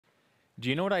Do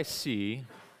you know what I see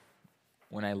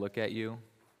when I look at you?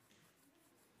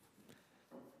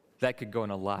 That could go in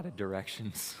a lot of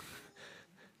directions.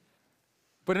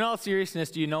 But in all seriousness,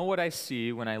 do you know what I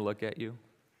see when I look at you?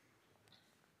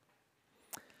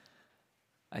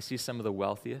 I see some of the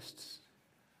wealthiest,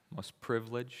 most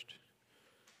privileged,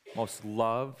 most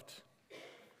loved,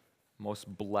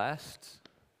 most blessed,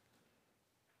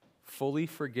 fully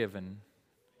forgiven,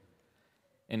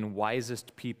 and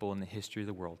wisest people in the history of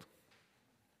the world.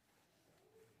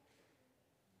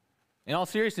 In all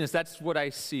seriousness, that's what I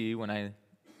see when I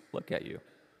look at you.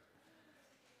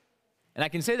 And I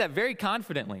can say that very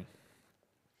confidently.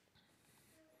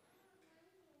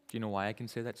 Do you know why I can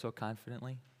say that so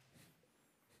confidently?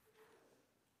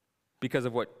 Because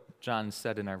of what John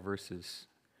said in our verses.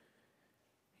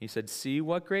 He said, "See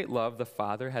what great love the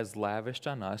Father has lavished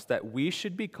on us, that we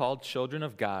should be called children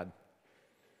of God.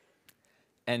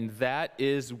 And that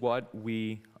is what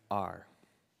we are."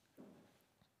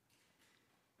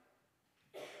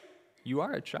 You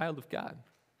are a child of God.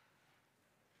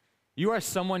 You are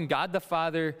someone God the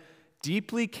Father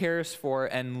deeply cares for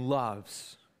and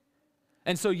loves.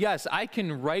 And so, yes, I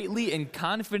can rightly and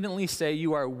confidently say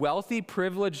you are wealthy,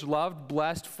 privileged, loved,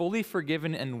 blessed, fully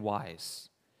forgiven, and wise.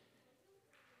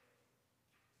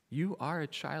 You are a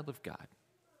child of God.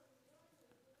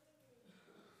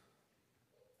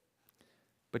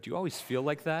 But do you always feel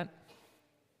like that?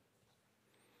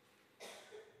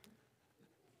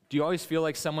 Do you always feel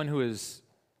like someone who is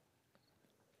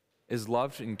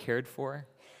loved and cared for?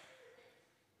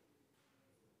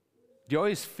 Do you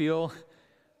always feel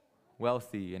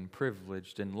wealthy and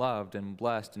privileged and loved and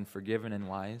blessed and forgiven and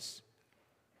wise?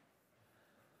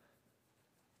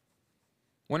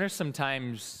 When are some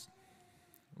times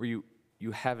where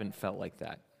you haven't felt like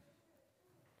that?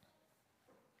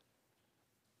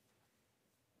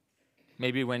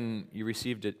 Maybe when you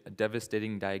received a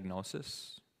devastating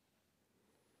diagnosis,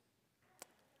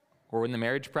 or when the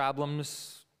marriage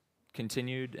problems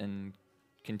continued and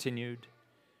continued.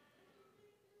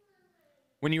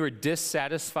 When you were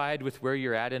dissatisfied with where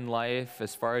you're at in life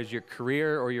as far as your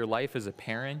career or your life as a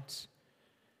parent.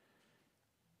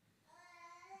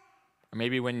 Or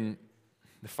maybe when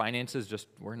the finances just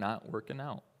were not working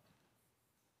out.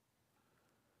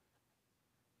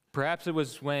 Perhaps it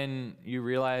was when you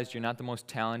realized you're not the most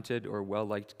talented or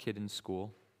well-liked kid in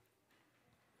school.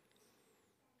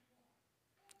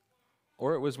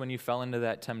 Or it was when you fell into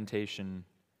that temptation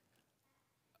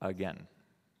again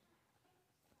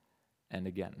and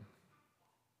again.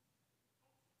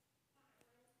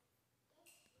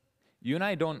 You and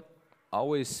I don't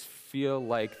always feel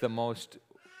like the most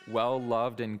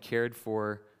well-loved and cared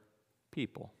for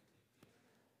people.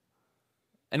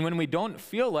 And when we don't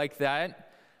feel like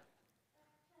that,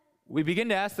 we begin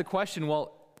to ask the question,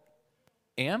 well,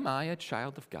 am I a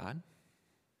child of God?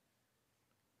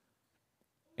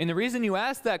 And the reason you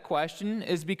ask that question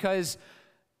is because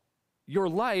your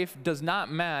life does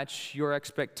not match your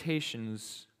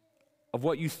expectations of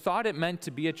what you thought it meant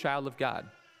to be a child of God.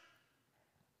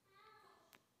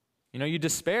 You know, you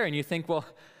despair and you think, well,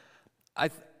 I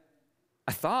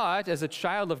thought as a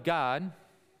child of God,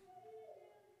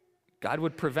 God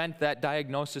would prevent that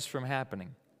diagnosis from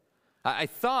happening. I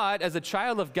thought as a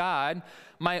child of God,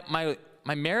 my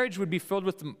marriage would be filled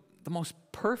with the most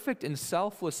perfect and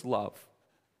selfless love.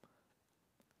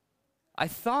 I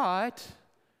thought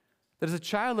that as a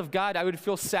child of God, I would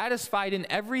feel satisfied in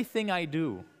everything I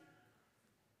do.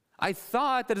 I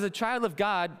thought that as a child of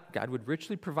God, God would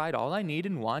richly provide all I need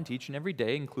and want each and every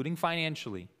day, including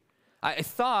financially. I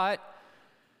thought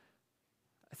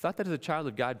that as a child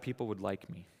of God, people would like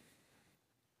me.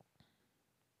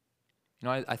 You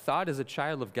know, I thought as a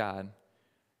child of God,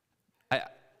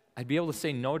 I'd be able to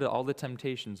say no to all the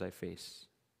temptations I face.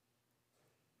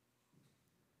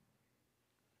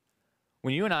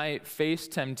 When you and I face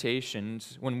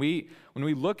temptations, when we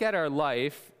look at our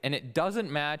life and it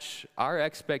doesn't match our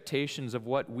expectations of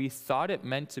what we thought it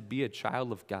meant to be a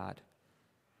child of God,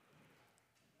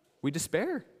 we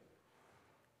despair.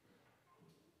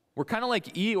 We're kind of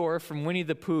like Eeyore from Winnie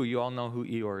the Pooh. You all know who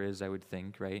Eeyore is, I would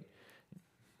think, right?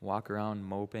 Walk around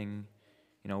moping,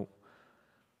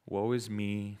 woe is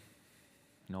me,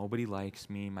 nobody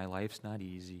likes me, my life's not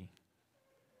easy.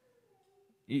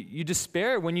 You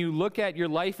despair when you look at your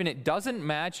life and it doesn't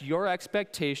match your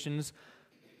expectations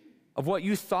of what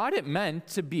you thought it meant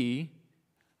to be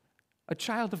a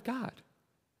child of God.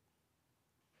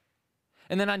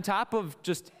 And then on top of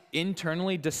just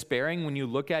internally despairing when you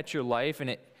look at your life and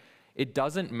it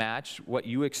doesn't match what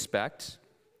you expect,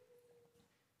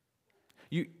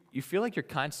 you feel like you're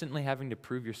constantly having to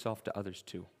prove yourself to others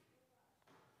too.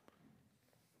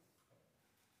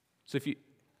 So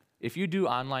if you do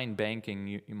online banking,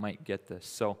 you might get this.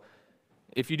 So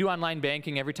if you do online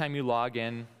banking, every time you log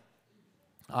in,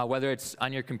 whether it's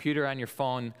on your computer or on your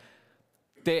phone,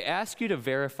 they ask you to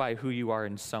verify who you are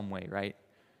in some way, right?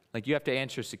 Like you have to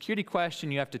answer a security question,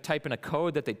 you have to type in a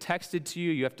code that they texted to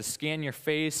you, you have to scan your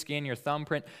face, scan your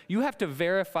thumbprint. You have to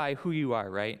verify who you are,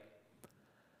 right?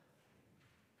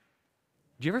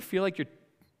 Do you ever feel like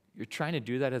you're trying to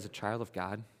do that as a child of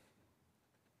God?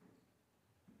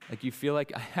 Like you feel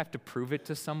like I have to prove it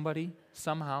to somebody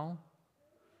somehow?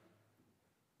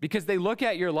 Because they look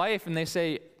at your life and they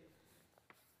say,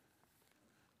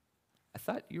 I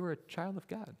thought you were a child of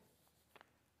God.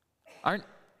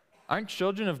 Aren't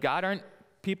children of God, aren't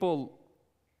people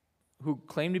who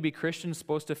claim to be Christians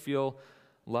supposed to feel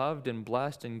loved and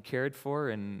blessed and cared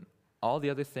for and all the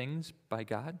other things by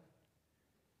God?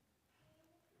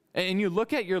 And you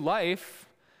look at your life,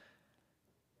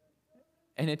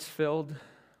 and it's filled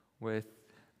with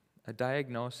a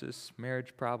diagnosis,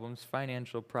 marriage problems,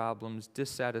 financial problems,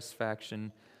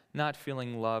 dissatisfaction, not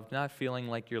feeling loved, not feeling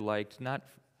like you're liked, not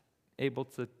able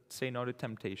to say no to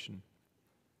temptation.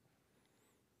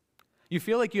 You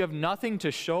feel like you have nothing to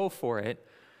show for it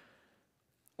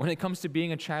when it comes to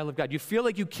being a child of God. You feel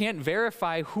like you can't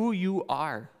verify who you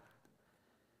are.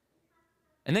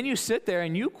 And then you sit there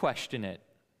and you question it.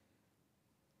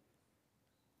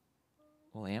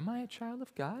 Well, am I a child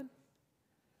of God?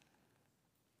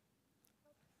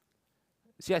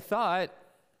 See, I thought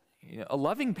a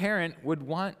loving parent would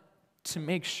want to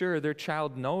make sure their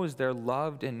child knows they're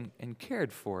loved and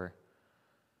cared for.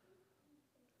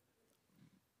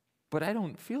 But I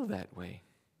don't feel that way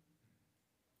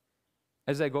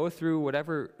as I go through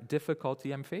whatever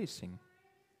difficulty I'm facing.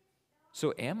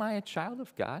 So am I a child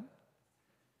of God?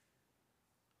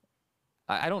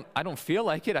 I don't feel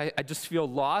like it. I just feel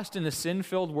lost in a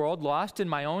sin-filled world, lost in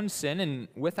my own sin and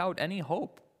without any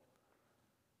hope.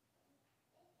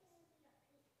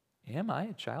 Am I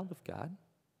a child of God?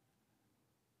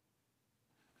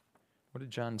 What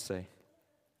did John say?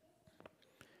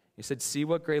 He said, see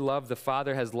what great love the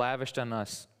Father has lavished on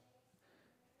us,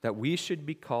 that we should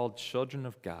be called children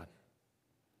of God.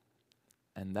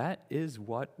 And that is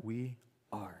what we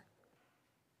are.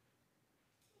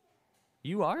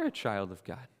 You are a child of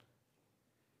God.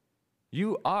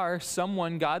 You are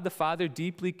someone God the Father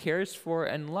deeply cares for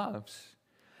and loves.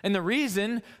 And the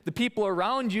reason the people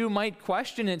around you might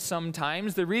question it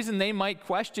sometimes, the reason they might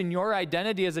question your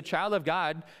identity as a child of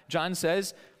God, John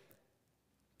says,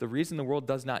 the reason the world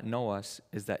does not know us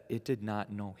is that it did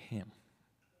not know Him.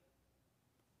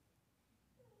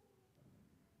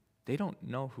 They don't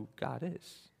know who God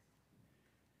is.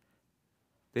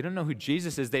 They don't know who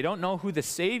Jesus is. They don't know who the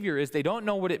Savior is. They don't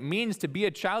know what it means to be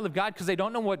a child of God because they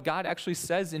don't know what God actually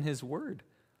says in His Word.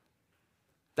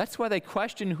 That's why they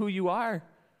question who you are.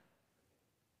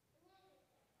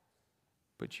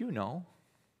 But you know.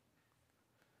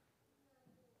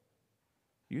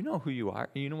 You know who you are.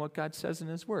 You know what God says in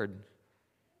His Word.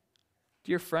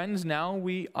 Dear friends, now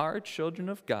we are children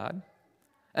of God,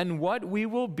 and what we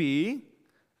will be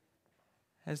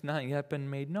has not yet been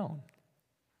made known.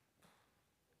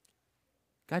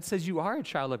 God says you are a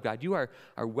child of God. You are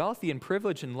wealthy and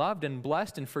privileged and loved and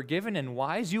blessed and forgiven and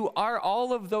wise. You are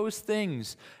all of those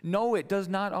things. No, it does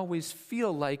not always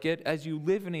feel like it as you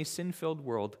live in a sin-filled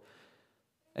world,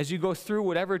 as you go through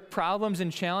whatever problems and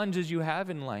challenges you have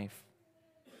in life.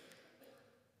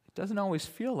 It doesn't always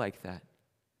feel like that.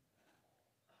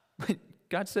 But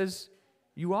God says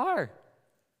you are.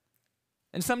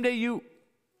 And someday you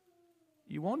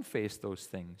won't face those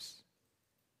things.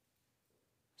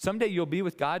 Someday you'll be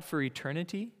with God for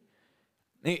eternity.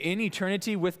 In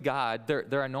eternity with God,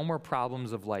 there are no more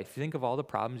problems of life. Think of all the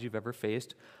problems you've ever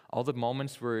faced, all the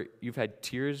moments where you've had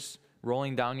tears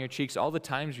rolling down your cheeks, all the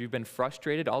times you've been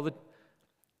frustrated,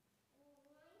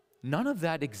 none of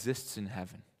that exists in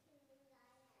heaven.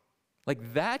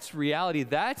 Like that's reality.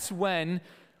 That's when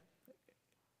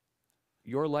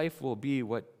your life will be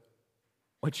what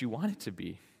you want it to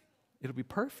be. It'll be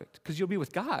perfect because you'll be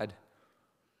with God.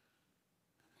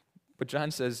 But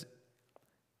John says,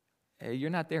 hey,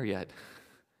 you're not there yet.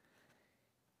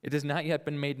 It has not yet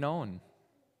been made known.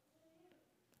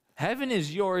 Heaven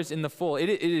is yours in the full. It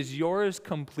is yours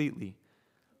completely.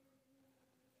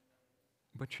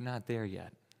 But you're not there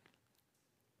yet.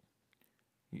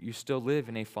 You still live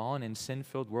in a fallen and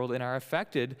sin-filled world and are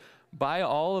affected by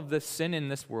all of the sin in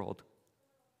this world.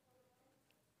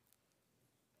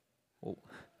 Well,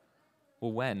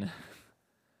 when?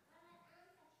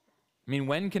 I mean,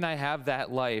 when can I have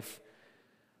that life?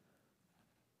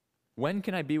 When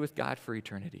can I be with God for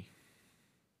eternity?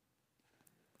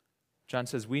 John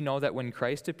says, we know that when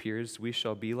Christ appears, we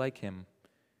shall be like him,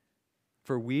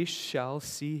 for we shall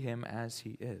see him as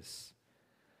he is.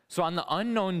 So on the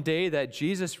unknown day that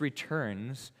Jesus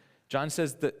returns, John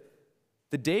says that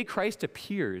the day Christ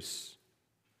appears,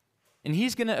 and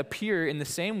he's going to appear in the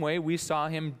same way we saw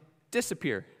him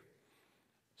disappear.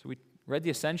 So we read the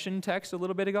ascension text a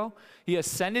little bit ago. He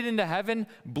ascended into heaven,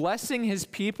 blessing his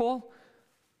people,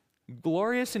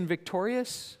 glorious and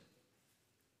victorious.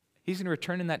 He's going to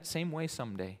return in that same way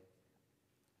someday.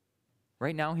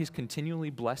 Right now, he's continually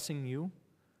blessing you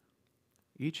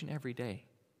each and every day.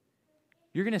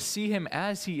 You're going to see him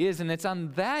as he is, and it's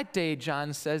on that day,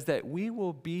 John says, that we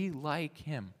will be like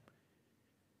him.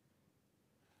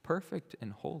 Perfect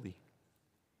and holy.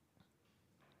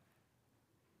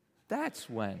 That's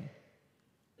when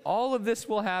all of this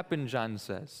will happen, John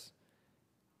says.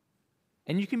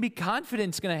 And you can be confident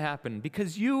it's going to happen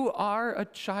because you are a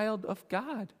child of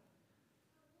God.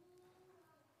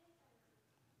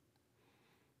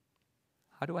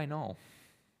 How do I know?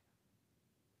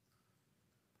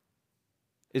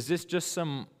 Is this just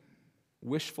some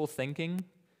wishful thinking?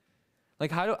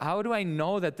 Like, how do I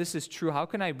know that this is true? How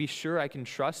can I be sure I can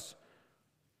trust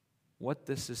what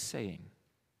this is saying?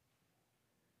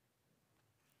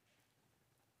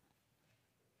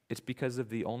 It's because of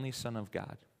the only Son of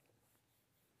God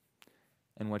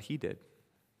and what he did.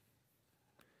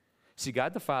 See,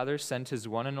 God the Father sent his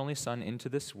one and only Son into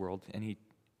this world, and he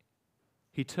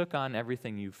took on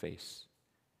everything you face.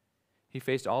 He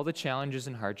faced all the challenges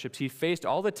and hardships. He faced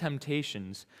all the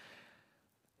temptations,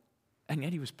 and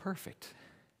yet he was perfect.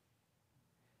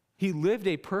 He lived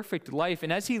a perfect life,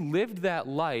 and as he lived that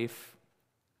life,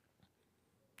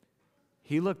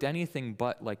 he looked anything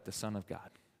but like the Son of God.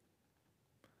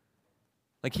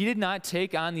 Like, he did not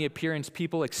take on the appearance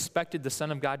people expected the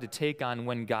Son of God to take on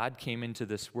when God came into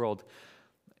this world.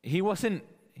 He wasn't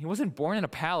born in a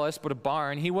palace, but a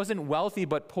barn. He wasn't wealthy,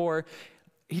 but poor.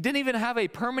 He didn't even have a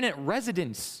permanent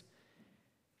residence.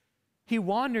 He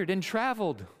wandered and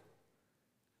traveled.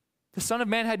 The Son of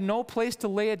Man had no place to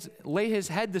lay his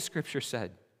head, the Scripture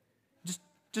said.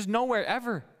 Just nowhere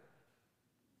ever.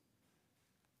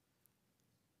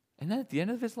 And then at the end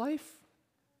of his life,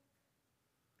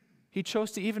 he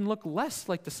chose to even look less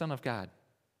like the Son of God.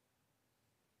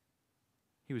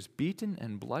 He was beaten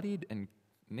and bloodied and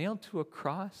nailed to a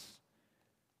cross.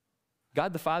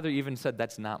 God the Father even said,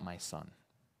 "That's not my son."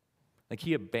 Like,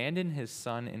 he abandoned his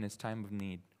son in his time of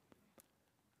need.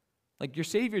 Like, your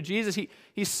Savior Jesus,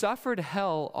 he suffered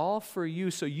hell all for you,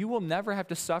 so you will never have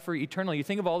to suffer eternally. You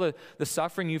think of all the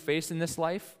suffering you face in this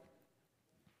life,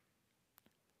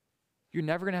 you're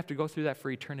never going to have to go through that for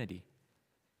eternity.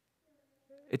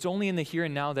 It's only in the here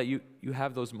and now that you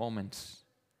have those moments,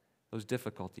 those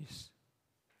difficulties.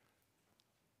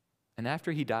 And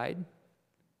after he died,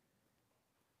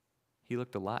 he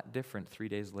looked a lot different 3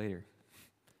 days later.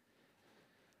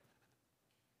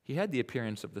 He had the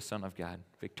appearance of the Son of God,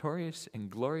 victorious and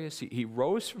glorious. He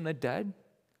rose from the dead.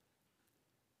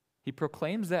 He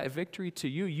proclaims that victory to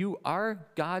you. You are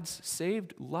God's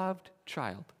saved, loved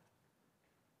child.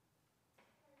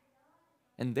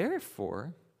 And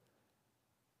therefore,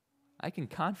 I can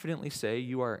confidently say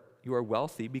you are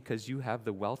wealthy because you have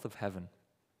the wealth of heaven.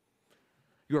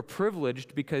 You are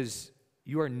privileged because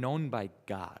you are known by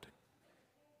God.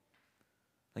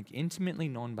 Like, intimately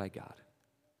known by God.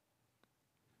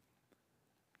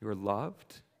 You are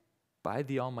loved by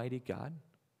the Almighty God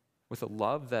with a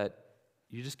love that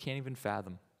you just can't even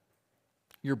fathom.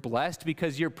 You're blessed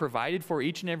because you're provided for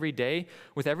each and every day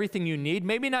with everything you need.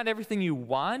 Maybe not everything you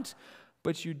want,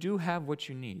 but you do have what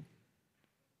you need.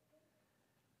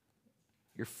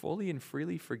 You're fully and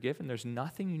freely forgiven. There's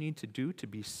nothing you need to do to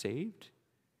be saved.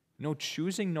 No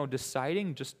choosing, no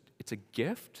deciding, just it's a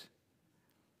gift.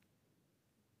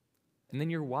 And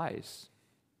then you're wise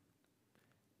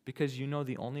because you know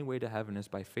the only way to heaven is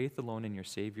by faith alone in your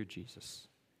Savior Jesus.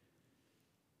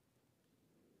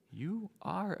 You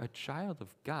are a child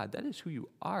of God. That is who you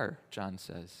are, John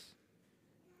says.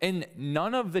 And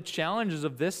none of the challenges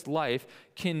of this life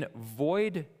can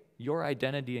void your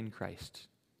identity in Christ.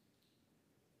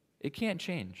 It can't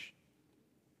change.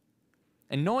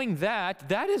 And knowing that,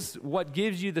 that is what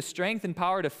gives you the strength and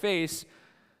power to face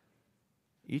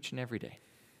each and every day.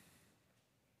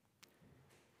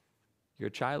 You're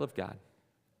a child of God.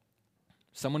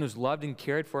 Someone who's loved and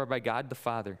cared for by God the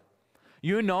Father.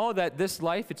 You know that this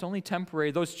life, it's only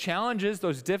temporary. Those challenges,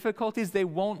 those difficulties, they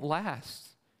won't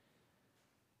last.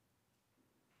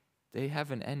 They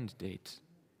have an end date.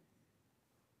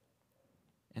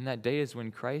 And that day is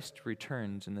when Christ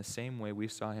returns in the same way we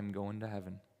saw him go into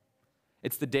heaven.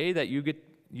 It's the day that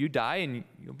you die and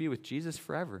you'll be with Jesus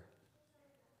forever.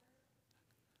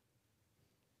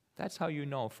 That's how you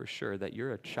know for sure that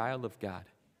you're a child of God.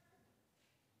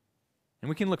 And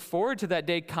we can look forward to that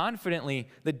day confidently,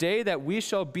 the day that we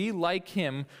shall be like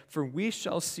him, for we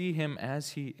shall see him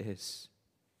as he is.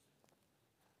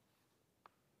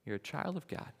 You're a child of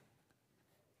God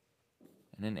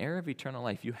and an heir of eternal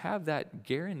life. You have that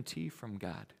guarantee from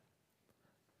God,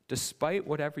 despite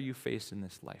whatever you face in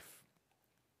this life.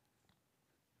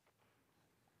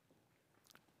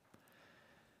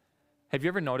 Have you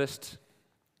ever noticed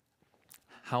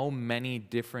how many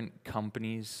different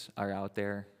companies are out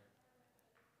there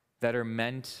that are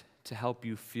meant to help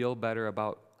you feel better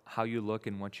about how you look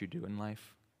and what you do in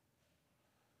life?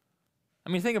 I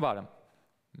mean, think about them.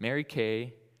 Mary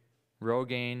Kay,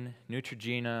 Rogaine,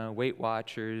 Neutrogena, Weight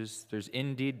Watchers. There's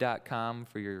Indeed.com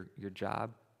for your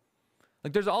job.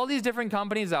 Like, there's all these different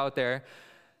companies out there,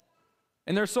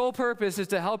 and their sole purpose is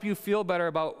to help you feel better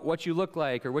about what you look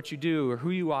like or what you do or who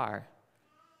you are.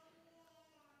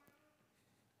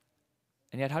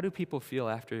 And yet, how do people feel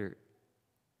after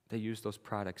they use those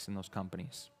products in those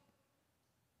companies?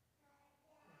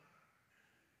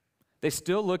 They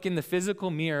still look in the physical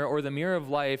mirror or the mirror of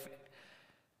life,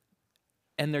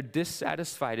 and they're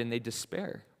dissatisfied and they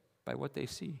despair by what they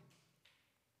see.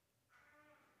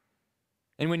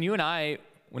 And when you and I,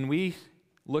 when we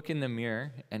look in the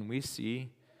mirror and we see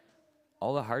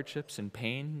all the hardships and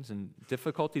pains and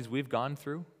difficulties we've gone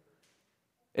through,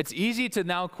 it's easy to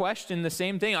now question the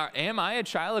same thing. Am I a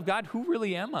child of God? Who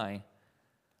really am I? Do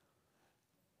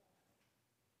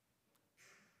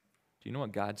you know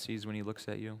what God sees when he looks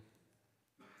at you?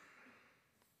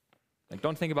 Like,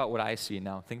 don't think about what I see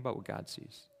now. Think about what God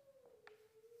sees.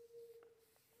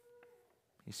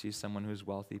 He sees someone who's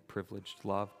wealthy, privileged,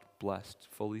 loved, blessed,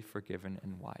 fully forgiven,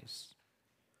 and wise.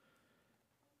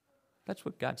 That's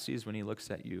what God sees when he looks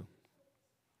at you.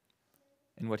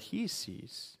 And what he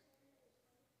sees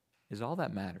is all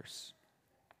that matters.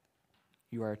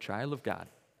 You are a child of God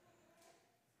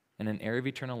and an heir of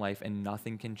eternal life, and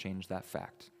nothing can change that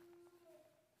fact.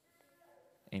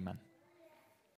 Amen.